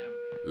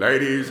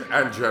Ladies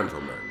and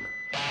gentlemen,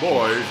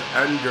 boys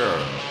and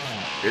girls,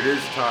 it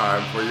is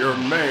time for your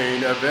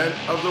main event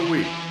of the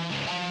week.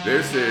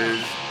 This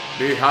is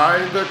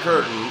Behind the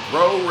Curtain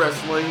Pro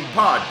Wrestling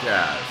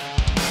Podcast.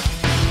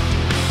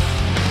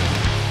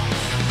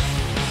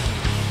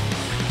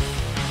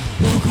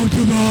 Welcome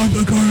to Behind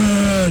the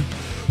Curtain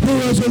Pro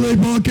Wrestling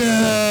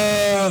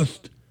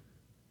Podcast.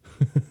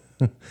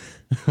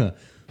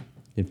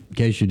 In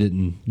case you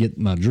didn't get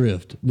my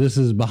drift, this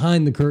is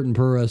Behind the Curtain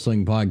Pro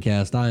Wrestling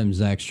Podcast. I am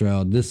Zach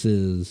Stroud. I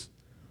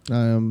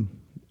am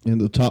in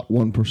the top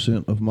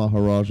 1% of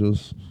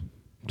Maharajas,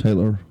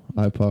 Taylor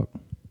Ipoc.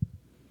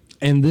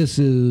 And this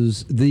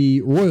is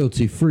the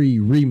royalty-free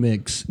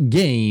remix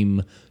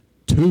Game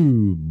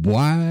 2,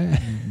 boy.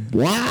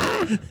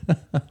 What?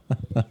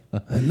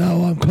 And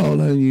now I'm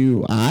calling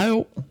you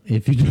out.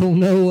 If you don't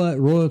know what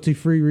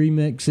royalty-free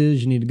remix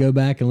is, you need to go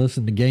back and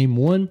listen to Game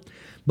 1.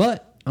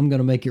 But I'm going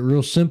to make it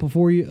real simple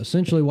for you.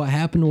 Essentially, what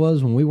happened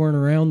was when we weren't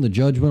around, the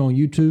judge went on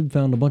YouTube,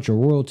 found a bunch of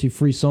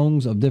royalty-free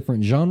songs of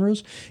different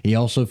genres. He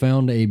also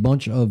found a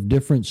bunch of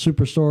different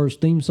Superstars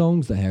theme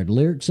songs that had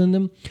lyrics in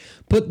them.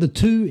 Put the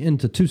two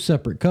into two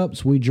separate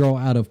cups. We draw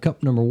out of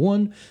cup number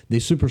 1 the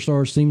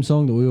Superstars theme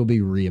song that we will be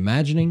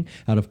reimagining.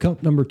 Out of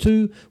cup number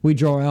 2, we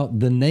draw out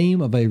the name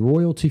of a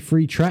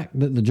royalty-free track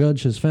that the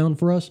judge has found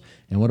for us.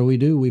 And what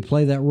do? We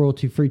play that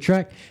royalty-free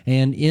track,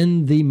 and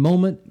in the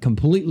moment,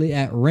 completely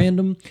at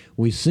random,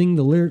 we sing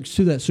the lyrics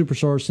to that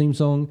Superstars theme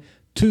song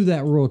to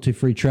that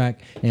royalty-free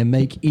track and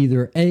make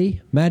either A,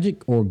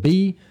 magic, or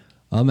B,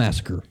 a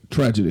massacre.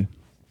 Tragedy.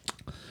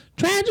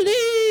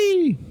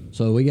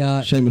 So we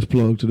got... Shameless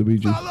plug to the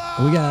BG.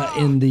 We got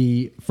in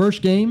the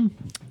first game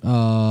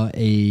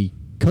a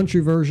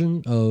country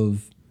version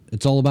of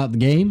It's All About the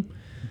Game.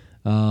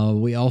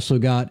 We also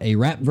got a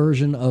rap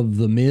version of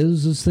The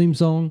Miz's theme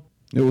song.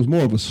 It was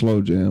more of a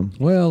slow jam.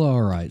 Well,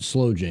 all right,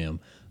 slow jam.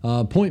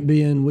 Point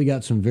being, we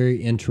got some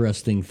very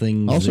interesting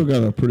things. Also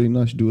got a pretty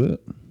nice duet.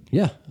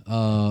 Yeah,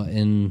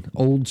 in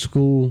old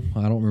school,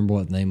 I don't remember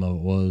what the name of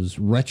it was,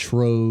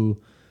 retro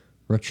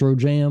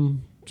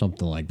jam,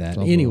 something like that.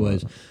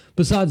 Anyways,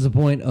 besides the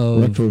point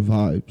of... Retro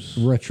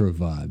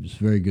vibes.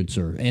 Very good,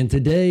 sir. And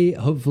today,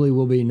 hopefully,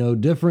 will be no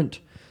different.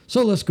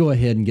 So let's go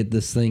ahead and get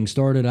this thing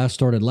started. I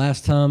started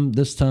last time.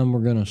 This time, we're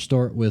going to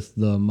start with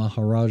the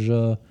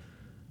Maharaja...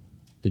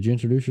 Did you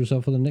introduce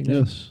yourself with a nickname?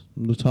 Yes,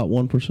 the top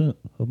 1%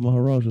 of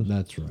Maharajas.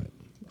 That's right.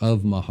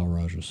 Of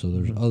Maharajas. So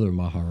there's other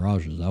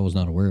Maharajas. I was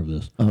not aware of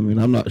this. I mean,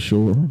 I'm not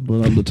sure,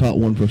 but I'm the top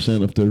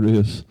 1% if there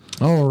is.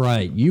 All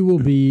right. You will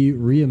be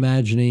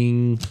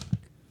reimagining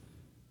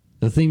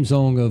the theme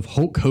song of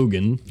Hulk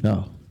Hogan.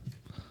 Oh.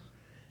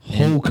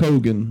 Hulk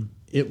Hogan.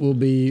 It will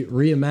be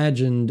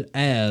reimagined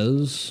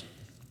as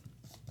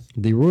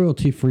the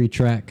royalty-free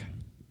track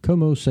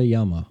Como Se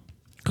Llama.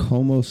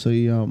 Como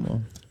Se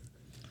Llama.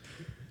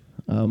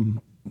 I'm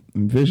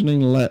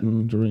envisioning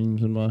Latin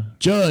dreams in my...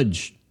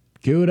 Judge,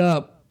 cue it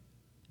up.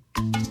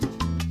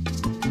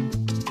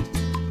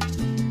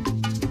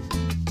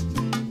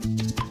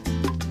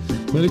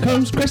 When it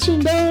comes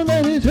crashing down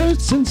and it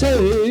hurts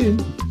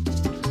inside,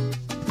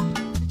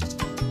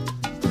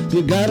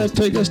 you gotta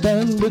take a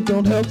stand but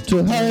don't have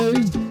to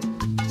hide.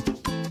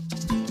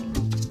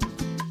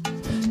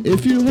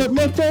 If you hurt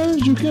my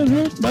friends, you can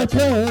hurt my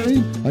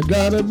pride. I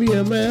gotta be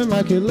a man,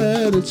 I can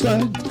let it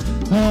slide.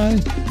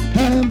 I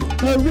am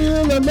a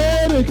real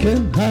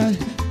American. I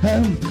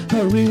am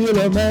a real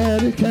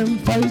American.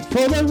 Fight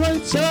for the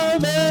rights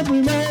of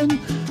every man.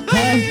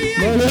 I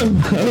am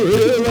a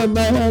real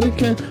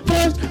American.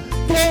 Fight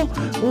for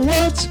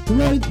what's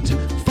right.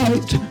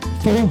 Fight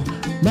for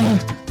my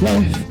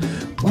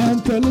life.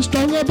 I'm feeling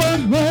strong about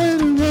right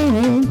and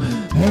wrong,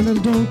 and I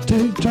don't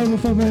take trouble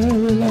for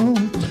very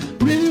long.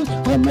 Real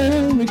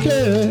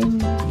American.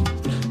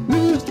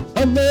 Real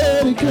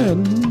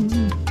American.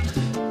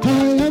 I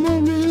am a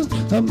real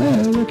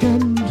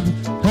American.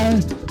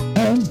 I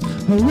am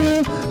a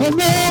real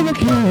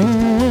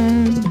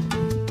American.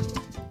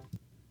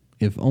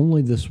 If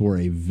only this were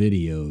a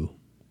video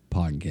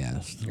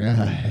podcast.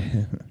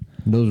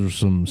 Those are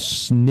some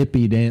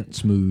snippy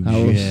dance moves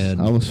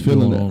I was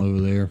feeling going on it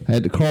over there. I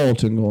had the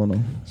Carlton going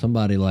on.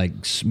 Somebody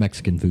likes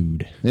Mexican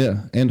food.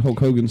 Yeah, and Hulk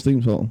Hogan's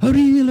theme song. A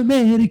real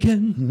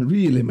American.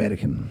 Real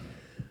American.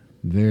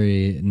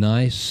 Very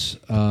nice.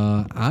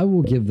 I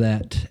will give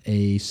that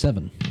a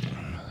 7.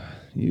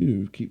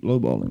 You keep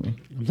lowballing me.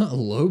 I'm not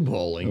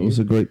lowballing. It was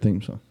a great theme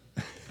song.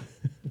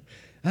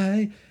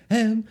 I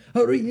am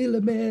a real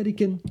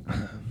American.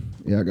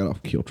 Yeah, I got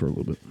off kilter a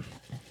little bit.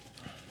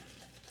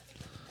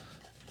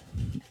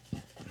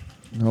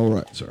 All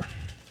right, sir.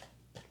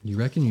 You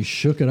reckon you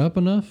shook it up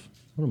enough?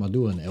 What am I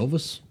doing,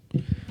 Elvis?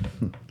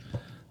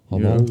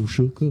 I'm Yeah. all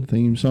shook up.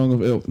 Theme song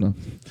of Elk. No.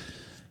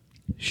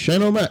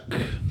 Shane O'Mac.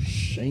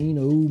 Shane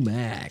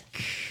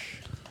O'Mac.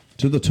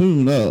 To the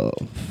tune of...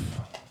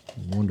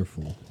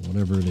 Wonderful,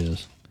 whatever it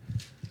is.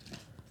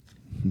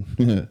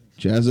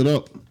 Jazz it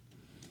up.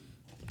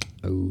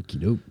 Okie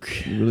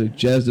doke. You really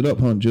jazzed it up,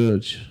 huh,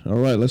 Judge? All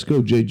right, let's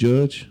go, J.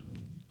 Judge.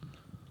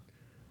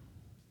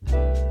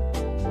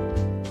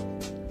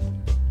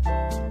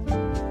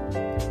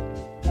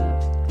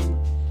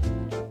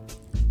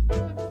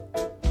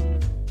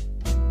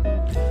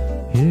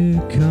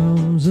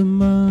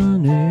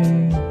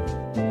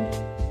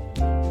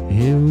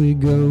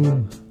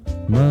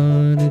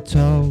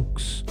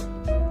 folks.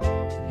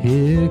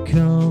 Here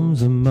comes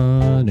the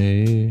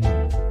money.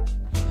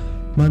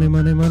 Money,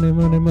 money, money,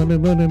 money, money,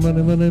 money,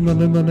 money, money, money,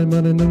 money,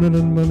 money,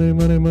 money, money,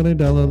 money, money,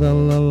 dollar,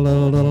 dollar,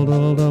 dollar, dollar,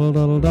 dollar,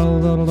 dollar,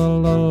 dollar,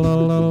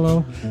 dollar,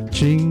 dollar,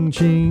 ching,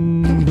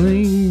 ching,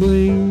 bling,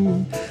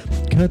 bling.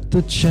 Cut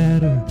the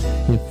chatter.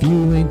 If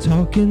you ain't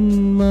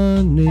talking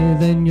money,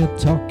 then you're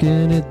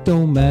talking, it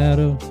don't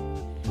matter.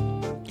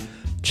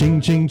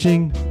 Ching, ching,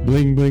 ching,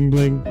 bling, bling,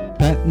 bling.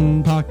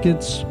 Patent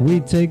pockets, we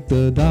take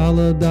the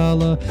dollar,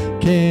 dollar,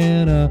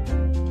 can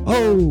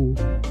oh,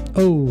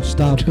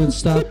 stop it,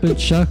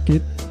 shock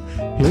it.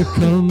 Here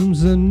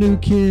comes a new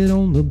kid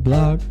on the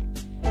block.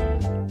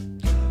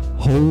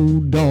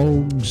 Hold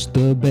dogs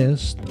the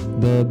best,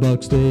 the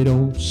bucks they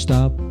don't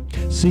stop.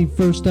 See,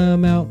 first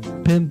I'm out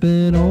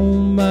pimping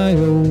on my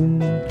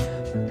own.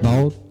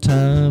 About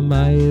time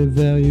I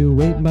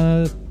evaluate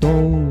my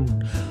throne.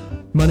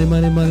 Money,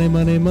 money, money,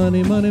 money,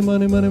 money, money,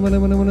 money, money, money, money,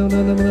 money, money,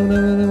 money,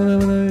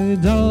 money, money,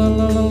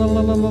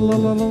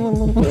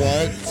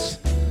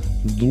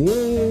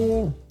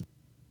 What?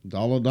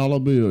 Dollar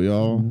bill,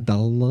 y'all.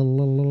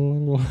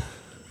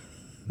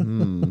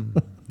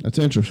 That's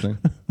interesting.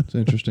 It's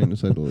interesting to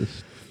say the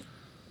least.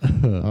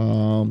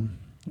 I'm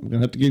gonna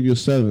have to give you a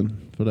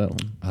 7 for that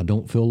one. I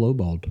don't feel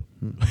lowballed.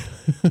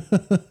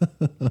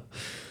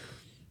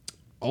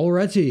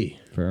 Alrighty.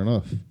 Fair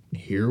enough.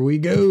 Here we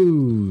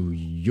go.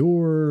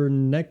 Your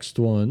next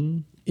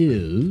one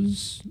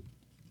is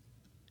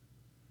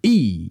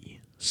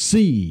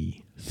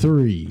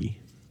EC3.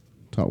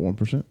 Top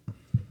 1%.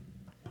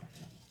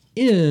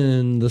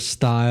 In the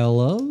style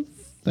of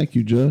Thank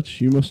you,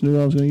 Judge. You must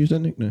knew I was going to use that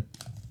nickname.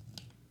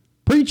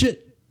 Preach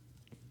It.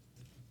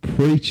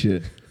 Preach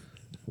it.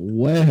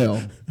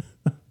 Well.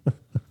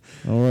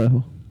 All right.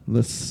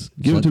 Let's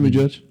give it to me,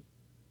 Judge.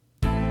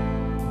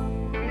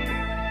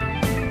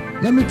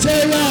 Let me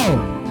tell y'all,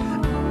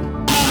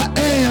 I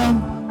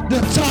am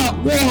the top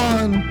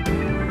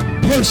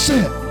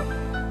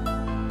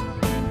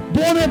 1%.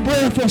 Born and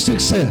bred for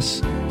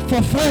success,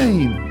 for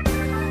fame,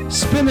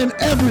 spending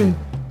every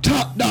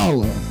top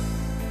dollar.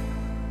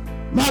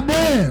 My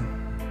brand,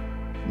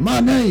 my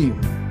name.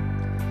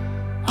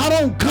 I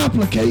don't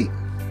complicate.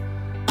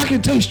 I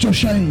can taste your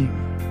shame.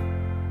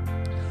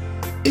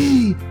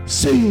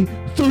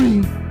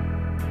 EC3,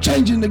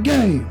 changing the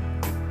game.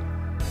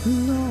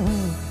 No.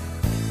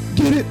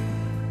 Get it?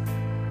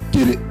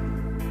 Get it?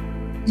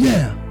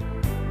 Yeah.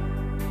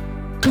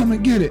 Come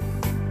and get it.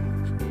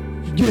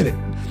 Get it.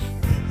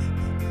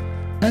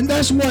 And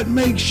that's what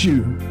makes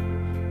you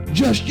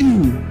just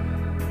you.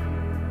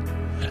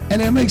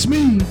 And it makes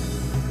me.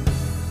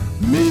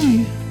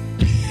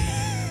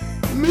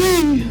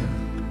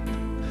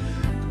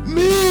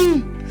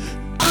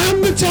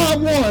 I'm the top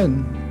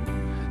 1.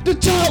 The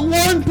top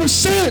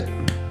 1%.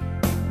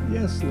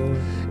 Yes, Lord.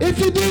 If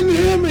you didn't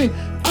hear me,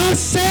 I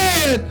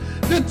said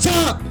the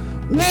top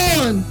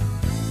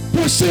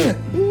 1%.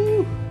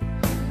 Ooh.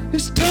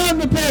 It's time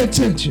to pay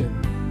attention.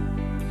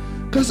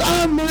 Cause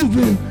I'm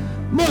moving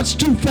much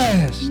too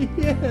fast.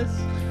 Yes.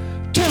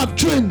 Top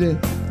trending,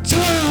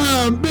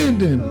 time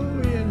bending.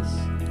 Oh, yes.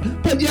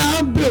 But yeah,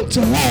 I'm built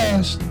to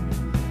last.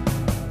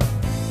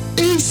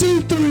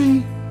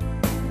 EC3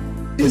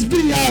 is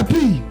VIP.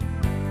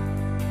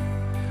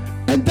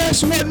 And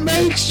that's what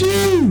makes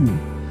you.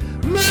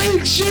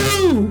 Makes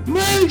you.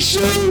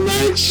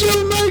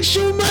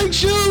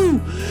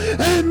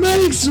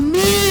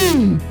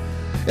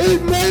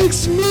 It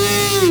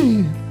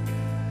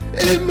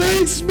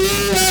makes me.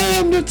 I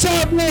am the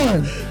top 1.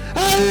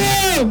 I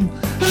am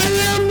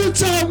the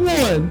top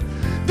 1.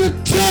 The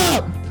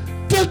top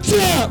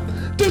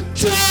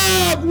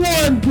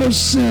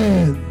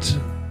 1%.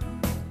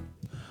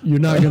 You're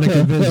not going to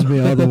convince me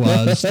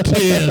otherwise.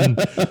 10.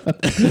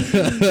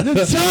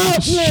 The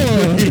top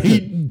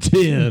 1.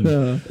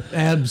 10.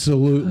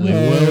 Absolutely.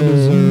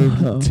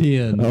 Well-deserved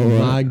 10. All right.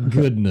 My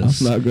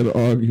goodness. I'm not going to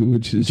argue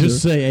with you.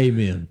 Just say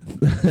amen.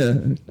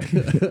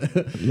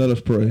 Let us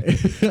pray.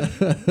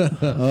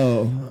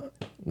 Oh.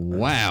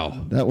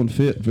 Wow. That one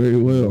fit very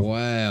well.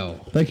 Wow.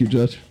 Thank you,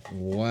 Judge.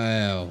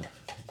 Wow.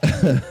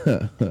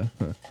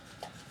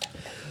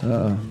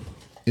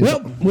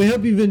 Well, we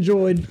hope you've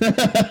enjoyed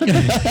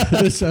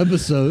this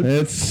episode.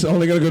 It's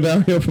only going to go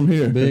downhill from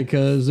here.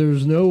 Because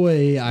there's no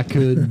way I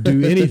could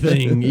do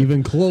anything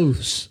even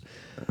close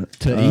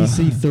to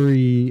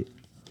EC3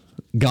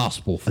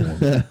 gospel form.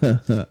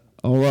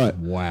 All right.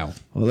 Wow.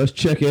 Well, let's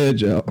check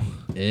Edge out.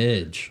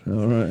 Edge.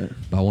 All right.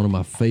 By one of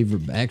my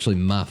favorite, actually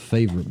my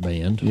favorite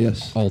band.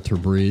 Yes. Alter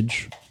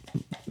Bridge.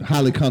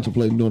 Highly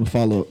contemplating doing a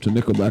follow-up to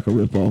Nickelback, a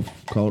ripoff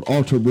called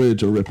Alter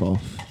Bridge, a ripoff.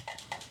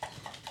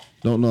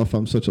 Don't know if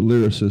I'm such a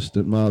lyricist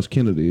that Miles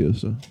Kennedy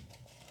is.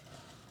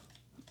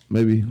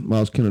 Maybe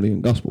Miles Kennedy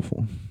in gospel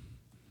form.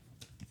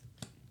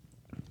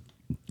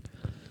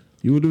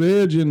 You would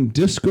imagine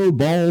disco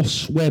ball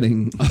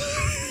sweating.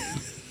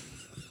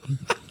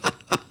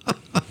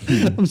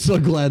 I'm so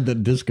glad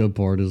that disco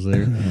part is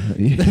there.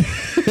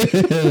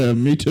 Yeah,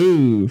 me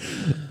too.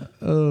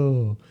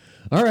 Oh.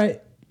 All right,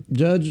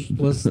 Judge,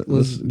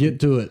 let's get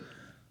to it.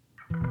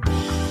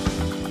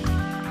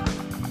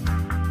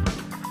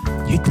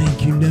 You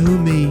think you know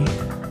me,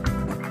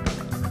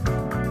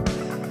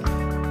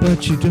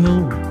 but you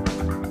don't.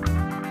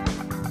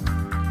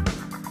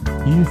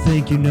 You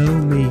think you know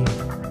me,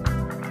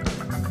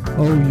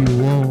 oh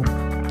you won't.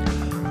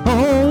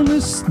 On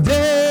this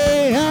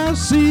day I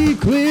see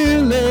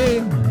clearly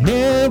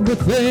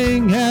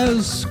everything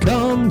has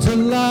come to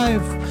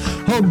life.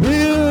 A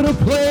bitter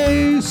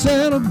place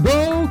and a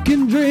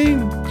broken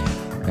dream,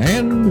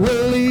 and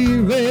we'll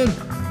leave it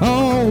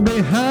all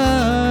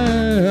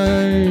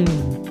behind.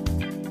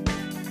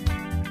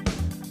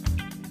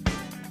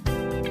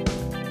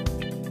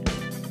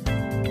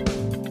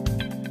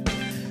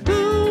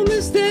 On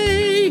this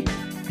day,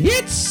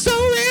 it's so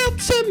real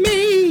to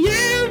me.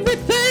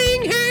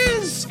 Everything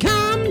has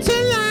come to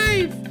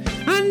life.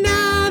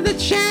 Another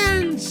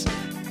chance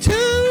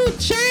to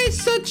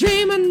chase a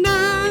dream.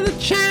 Another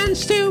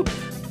chance to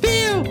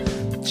feel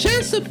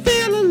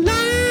alive.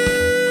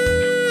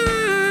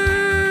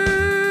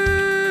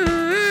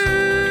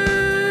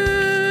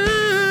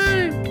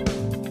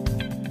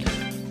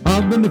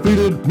 I've been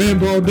defeated, been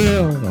brought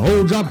down.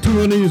 Oh, dropped to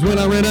my knees when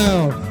I ran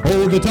out.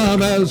 Oh, the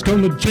time has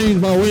come to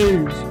change my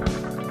ways.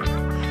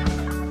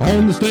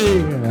 On this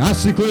day, I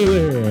see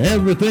clearly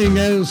everything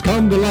has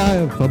come to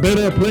life. A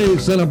better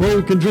place and a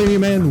broken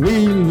dream, and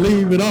we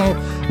leave it all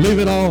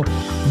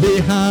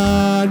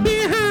behind,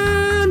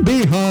 behind,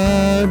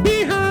 behind, behind,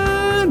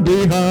 behind,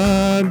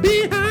 behind,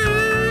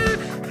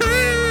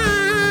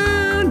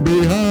 behind,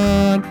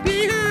 behind,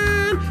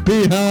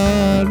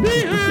 behind,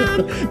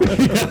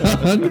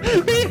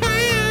 behind, behind.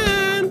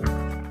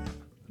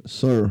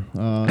 Sir,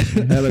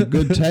 you had a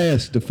good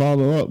task to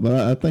follow up,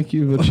 but I think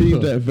you've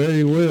achieved that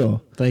very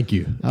well. Thank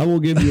you. I will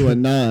give you a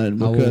 9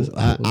 because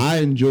I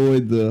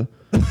enjoyed the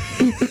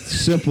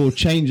simple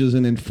changes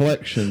in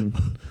inflection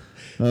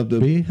of the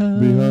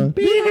behind.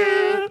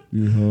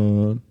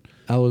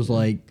 I was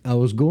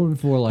going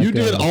for like You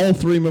did all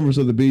 3 members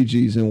of the Bee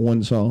Gees in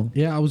one song.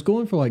 Yeah, I was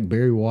going for like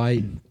Barry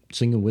White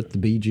singing with the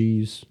Bee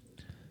Gees.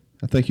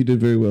 I think you did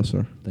very well,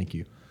 sir. Thank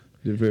you.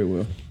 You did very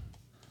well.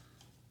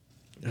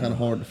 Kind of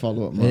hard to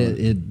follow up mine.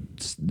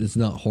 It's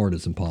not hard,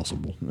 it's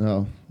impossible.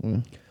 Oh,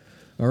 well,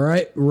 All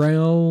right,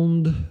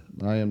 round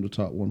I am the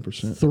top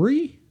 1%.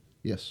 3.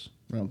 Yes,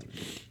 round 3.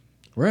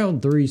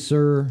 Round 3,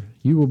 sir.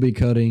 You will be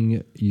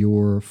cutting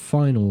your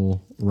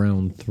final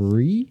round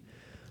 3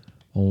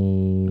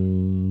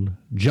 on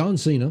John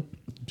Cena.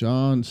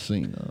 John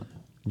Cena.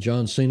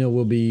 John Cena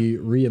will be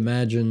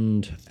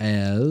reimagined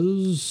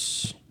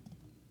as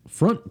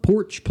Front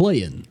Porch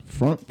Playing.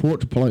 Front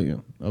porch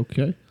playing.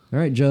 Okay. All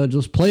right, Judge,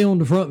 let's play on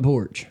the front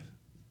porch.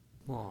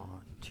 1,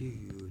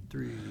 2,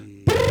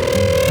 3.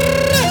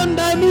 And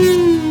I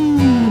knew.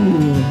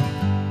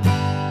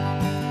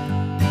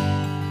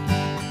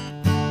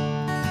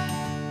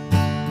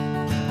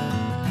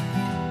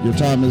 Your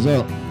time is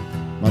up.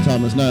 My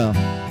time is now.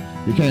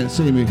 You can't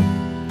see me.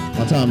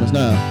 My time is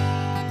now.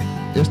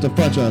 It's the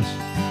franchise.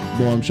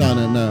 Boy, I'm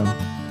shining now.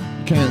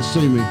 You can't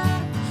see me.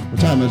 My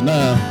time is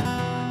now.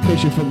 In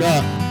case you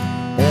forgot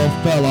or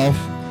fell off,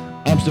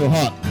 I'm still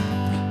hot.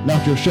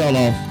 Knock your shell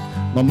off.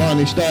 My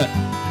money stacked.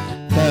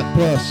 Fat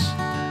plus.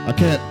 I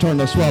can't turn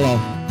the swell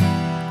off.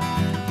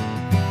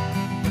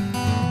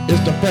 It's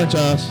the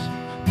franchise.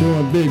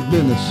 Doing big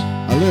business.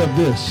 I live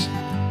this.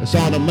 It's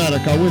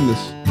automatic. I win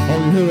this. All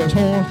you hear is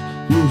horns.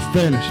 You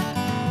finish.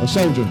 A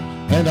soldier.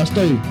 And I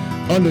stay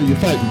under you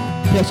fighting.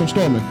 Plus I'm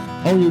storming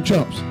on you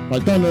chumps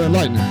like thunder and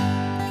lightning.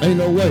 Ain't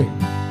no way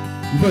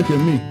you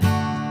breaking me.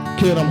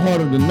 Kid, I'm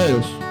harder than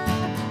nails.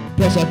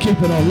 Plus I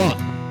keep it on lock.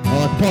 I'm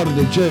like part of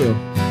the jail.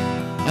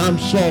 I'm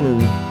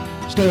slaughtering.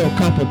 Stale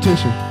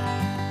competition.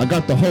 I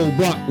got the whole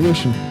block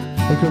wishing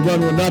they could run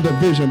without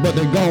division, but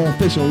they gone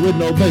fishing with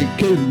no bait.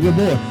 Kid, your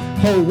boy,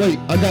 hold weight.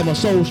 I got my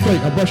soul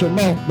straight. I brush your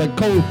mouth like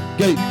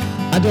Colgate.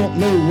 I don't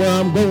know where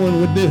I'm going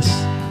with this,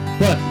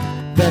 but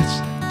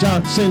that's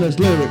John Cena's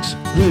lyrics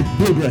with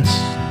bluegrass.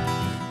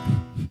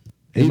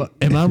 Am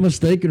I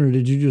mistaken, or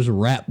did you just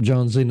rap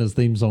John Cena's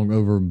theme song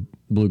over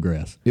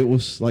bluegrass? It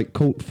was like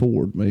Colt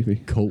Ford, maybe,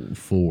 Colt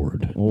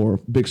Ford. or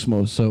Big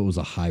Smoke. So it was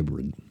a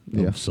hybrid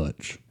Yeah. of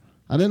such.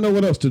 I didn't know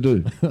what else to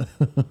do.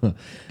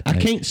 I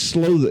can't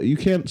slow that. You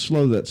can't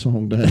slow that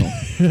song down.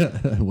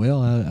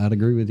 Well, I'd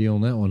agree with you on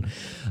that one.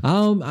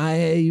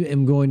 I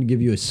am going to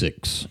give you a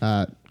 6.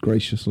 I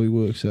graciously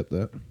will accept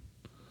that.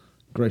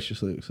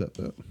 Graciously accept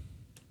that.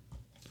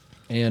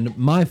 And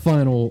my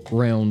final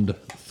round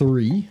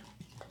 3.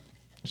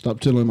 Stop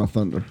tilling my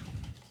thunder.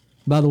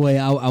 By the way,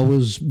 I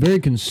was very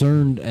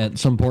concerned at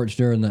some parts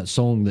during that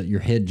song that your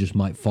head just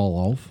might fall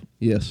off.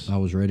 Yes. I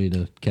was ready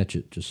to catch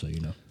it, just so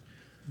you know.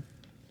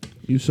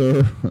 You,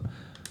 sir,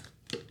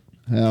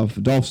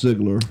 have Dolph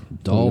Ziggler.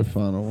 Dolph for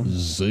your final one.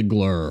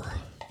 Ziggler.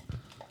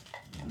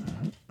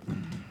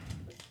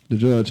 The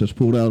judge has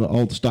pulled out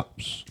all the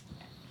stops.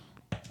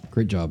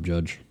 Great job,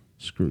 Judge.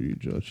 Screw you,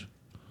 Judge.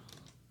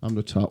 I'm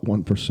the top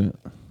 1%.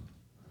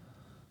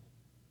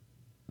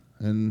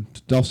 And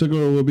Dolph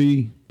Ziggler will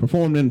be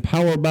performed in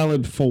Power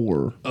Ballad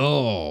 4.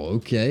 Oh,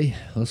 okay.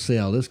 Let's see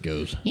how this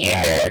goes.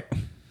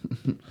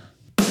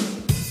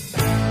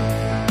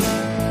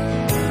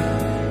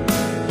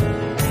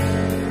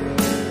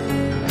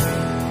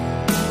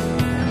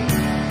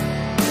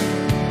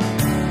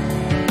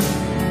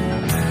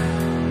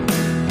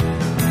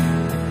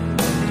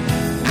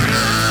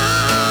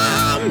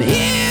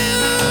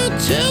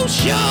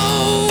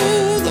 show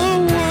the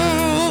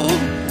world.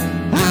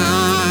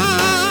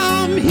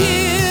 I'm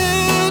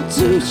here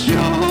to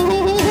show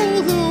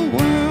the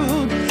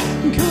world.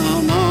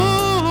 Come on,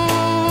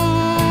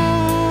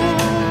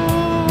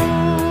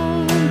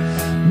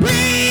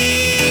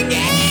 bring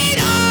it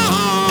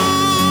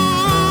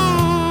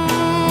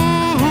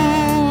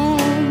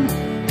on.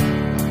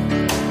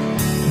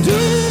 Do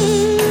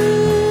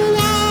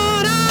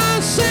what I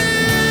say.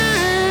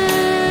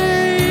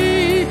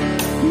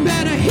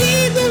 Better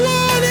heed the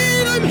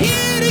warning I'm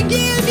here to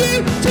give you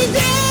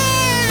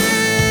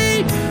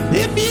today.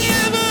 If you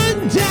ever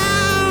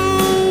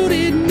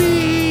doubted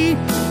me,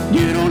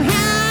 you don't have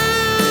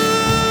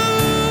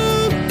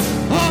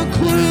a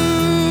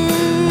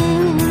clue.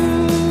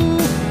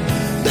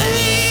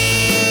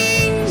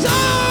 Things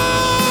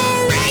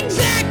are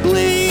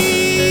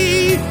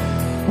exactly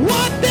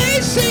what they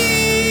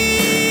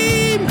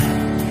seem.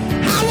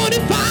 How would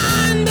it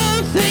find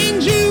the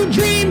things you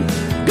dream?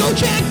 Go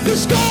check the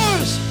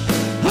scores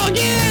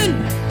again.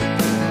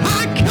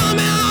 I come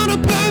out a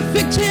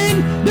perfect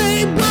 10.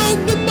 They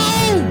broke the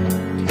mold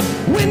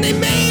when they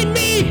made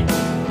me.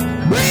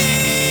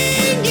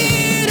 Bring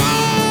it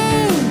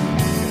on.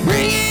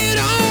 Bring it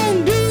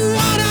on. Do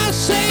what I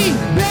say.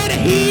 Better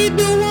heed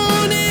the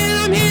warning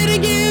I'm here to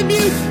give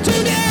you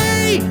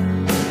today.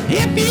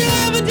 If you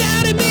ever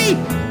doubted me,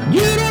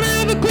 you don't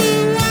have a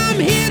clue. I'm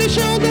here to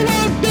show the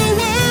world, the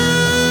world,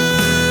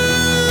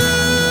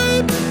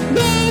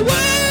 the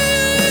world.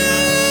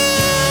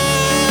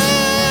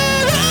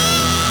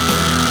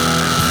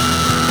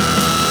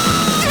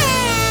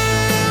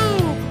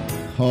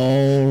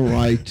 All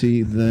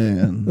righty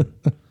then.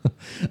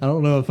 I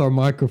don't know if our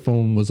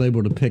microphone was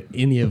able to pick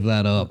any of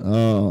that up.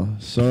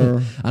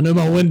 Sir, I know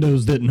my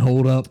windows didn't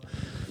hold up.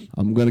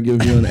 I'm going to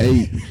give you an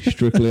 8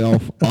 strictly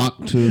off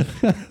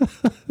octave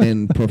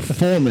and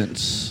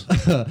performance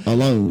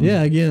alone.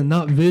 Yeah, again,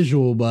 not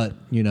visual, but,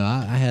 you know,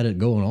 I had it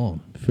going on.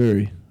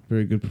 Very,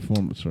 very good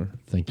performance, sir.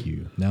 Thank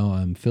you. Now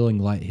I'm feeling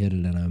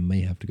lightheaded and I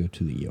may have to go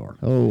to the ER.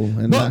 Oh,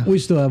 and But we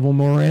still have one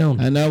more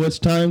round. and now it's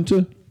time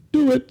to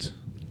do it.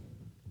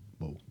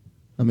 Whoa.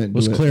 I meant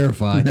Let's do it.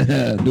 clarify.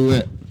 Do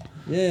it.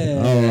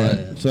 Yeah. All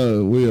right.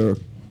 So we are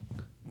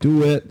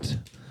duet.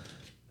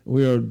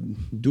 We are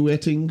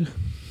duetting.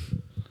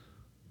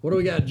 What do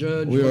we got,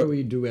 Judge? We what are- are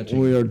we duetting?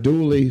 We are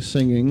dually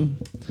singing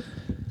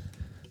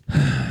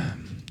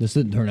This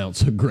didn't turn out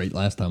so great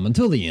last time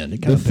until the end.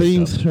 It kind the of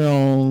theme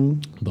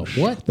song. The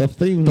what? The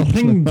theme. The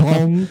theme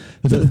song.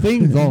 The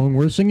theme song.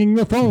 We're singing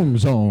the thong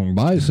song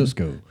by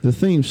Cisco. The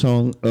theme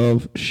song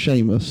of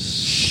Seamus.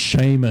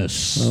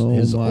 Seamus. Oh,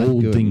 his my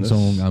old theme goodness.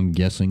 song, I'm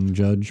guessing,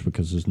 Judge,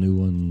 because his new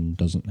one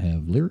doesn't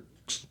have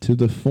lyrics. To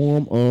the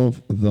form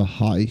of the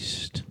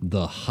heist.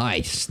 The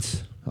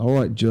Heist. All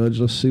right, Judge.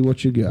 Let's see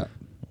what you got.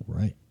 All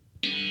right.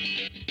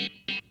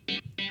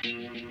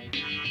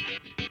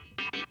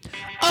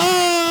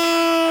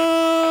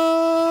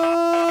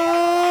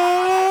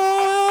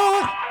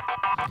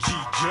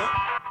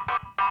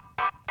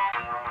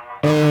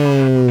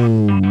 Oh.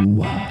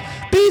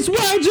 These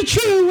words are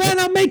true and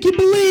I'll make you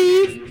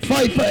believe.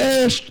 Fight for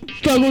air,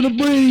 struggle to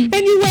breathe,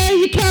 And you wear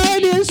your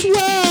cowardice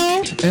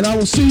well. and I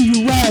will see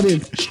you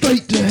riding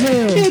straight to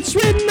hell. It's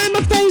written in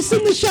my face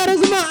in the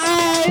shadows of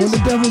my When eyes. the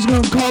devil's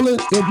gonna call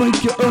it, it'll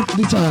break your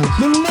earthly ties.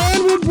 The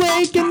land will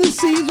break and the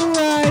seas will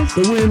rise.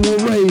 The wind will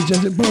rage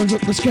as it burns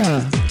up the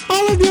sky.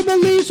 All of your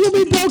beliefs will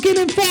be broken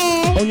and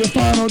fall. On your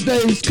final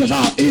days, cause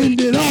I'll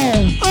end it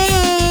all.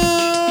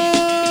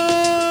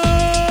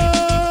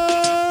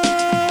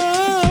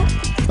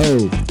 Oh.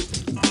 Oh.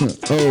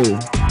 Oh.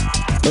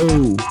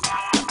 Oh.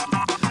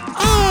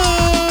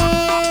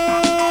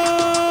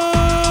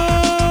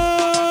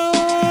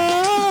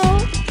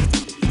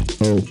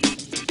 Oh.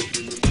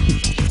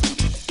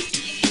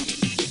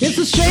 It's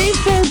a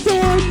shameful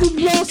thorn who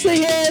lost their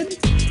head.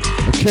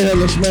 A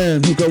careless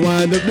man who could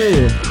wind up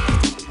dead.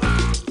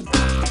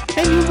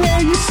 And you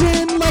wear your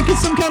sin like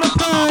it's some kind of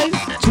prize.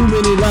 Too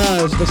many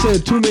lies. I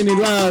said too many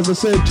lies. I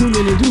said too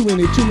many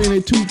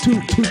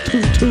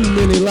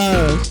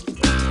lies.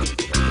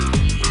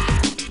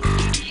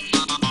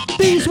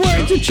 These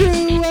words are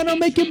true and I'll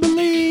make you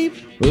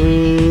believe. Oh.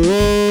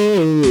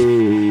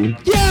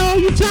 Yo,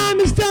 your time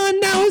is done,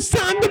 now it's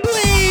time to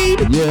bleed.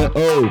 Yeah,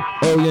 oh,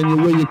 yeah, and you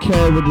wear your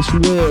cowardice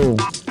well.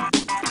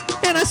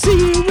 And I see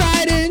you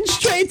riding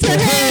straight to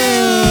hell.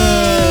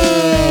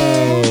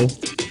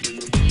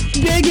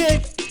 Dig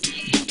it.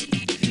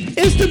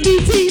 It's the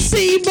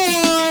BTC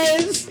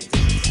boys.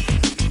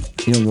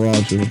 Young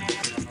Roger.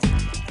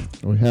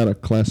 We had a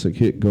classic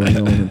hit going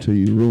on until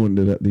you ruined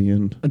it at the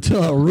end.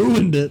 Until I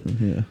ruined it.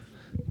 Yeah.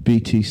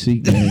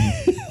 BTC gang.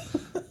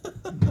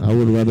 I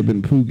would have rather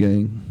been Pooh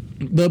gang.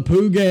 The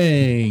Pooh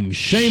Gang.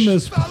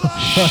 Seamus.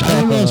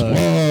 Seamus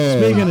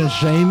plug. Speaking of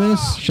Seamus.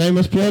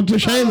 Seamus plug to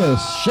Seamus.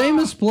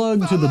 Seamus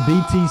plug to the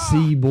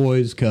BTC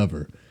boys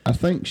cover. I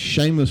think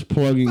Seamus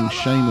plugging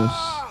Seamus.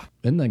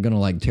 Isn't that going to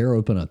like tear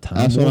open a time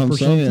That's what warp I'm or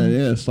saying. something?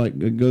 Yeah, it's like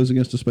it goes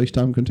against the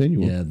space-time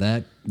continuum.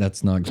 Yeah,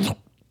 that's not.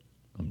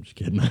 I'm just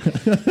kidding.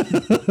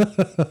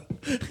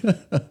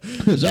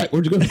 Zach,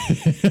 where'd you go?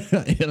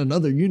 In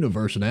another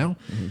universe now.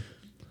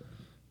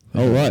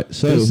 All right,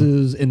 so This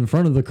is in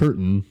front of the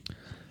curtain.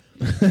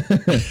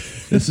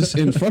 this is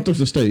in front of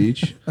the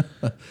stage.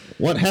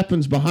 What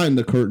happens behind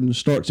the curtain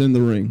starts in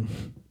the ring.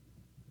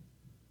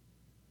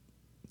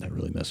 That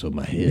really messed with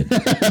my head.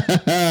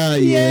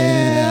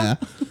 Yeah.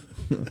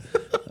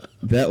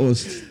 That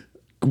was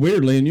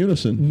weirdly in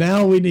unison.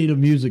 Now we need a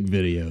music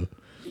video.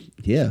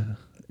 Yeah.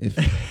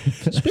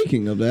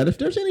 Speaking of that, if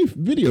there's any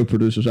video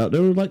producers out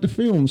there who would like to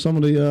film some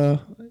of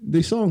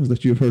these songs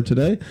that you've heard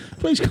today,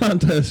 please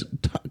contact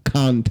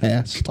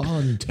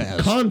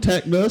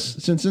us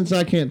since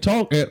I can't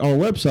talk at our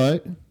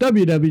website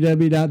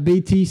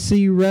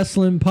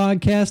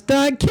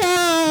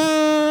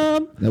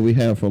www.btcwrestlingpodcast.com that we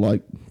have for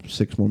like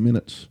 6 more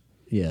minutes.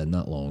 Yeah,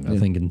 not long. I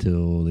think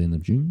until the end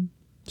of June.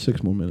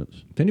 6 more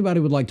minutes. If anybody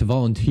would like to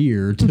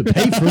volunteer to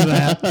pay for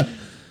that,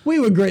 we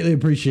would greatly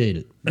appreciate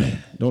it.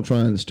 Don't try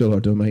and steal our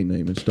domain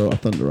name and steal our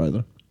thunder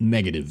either.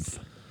 Negative.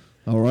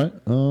 All right.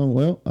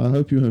 Well, I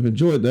hope you have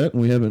enjoyed that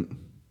and we haven't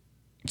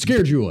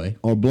Scared you away.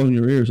 or blown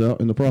your ears out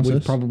in the process.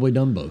 We've probably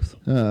done both.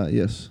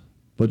 Yes.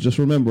 But just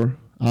remember,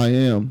 I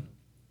am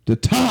the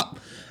top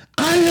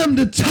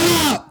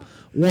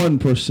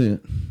 1%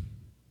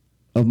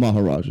 of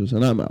Maharajas,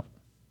 and I'm out.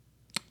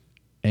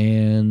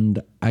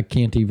 And I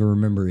can't even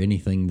remember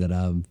anything that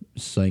I've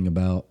sang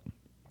about.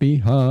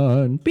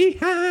 Behind.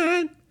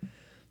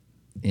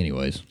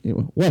 Anyways,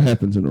 Anyway, what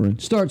happens in the ring?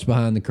 starts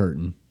behind the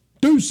curtain.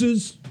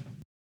 Deuces.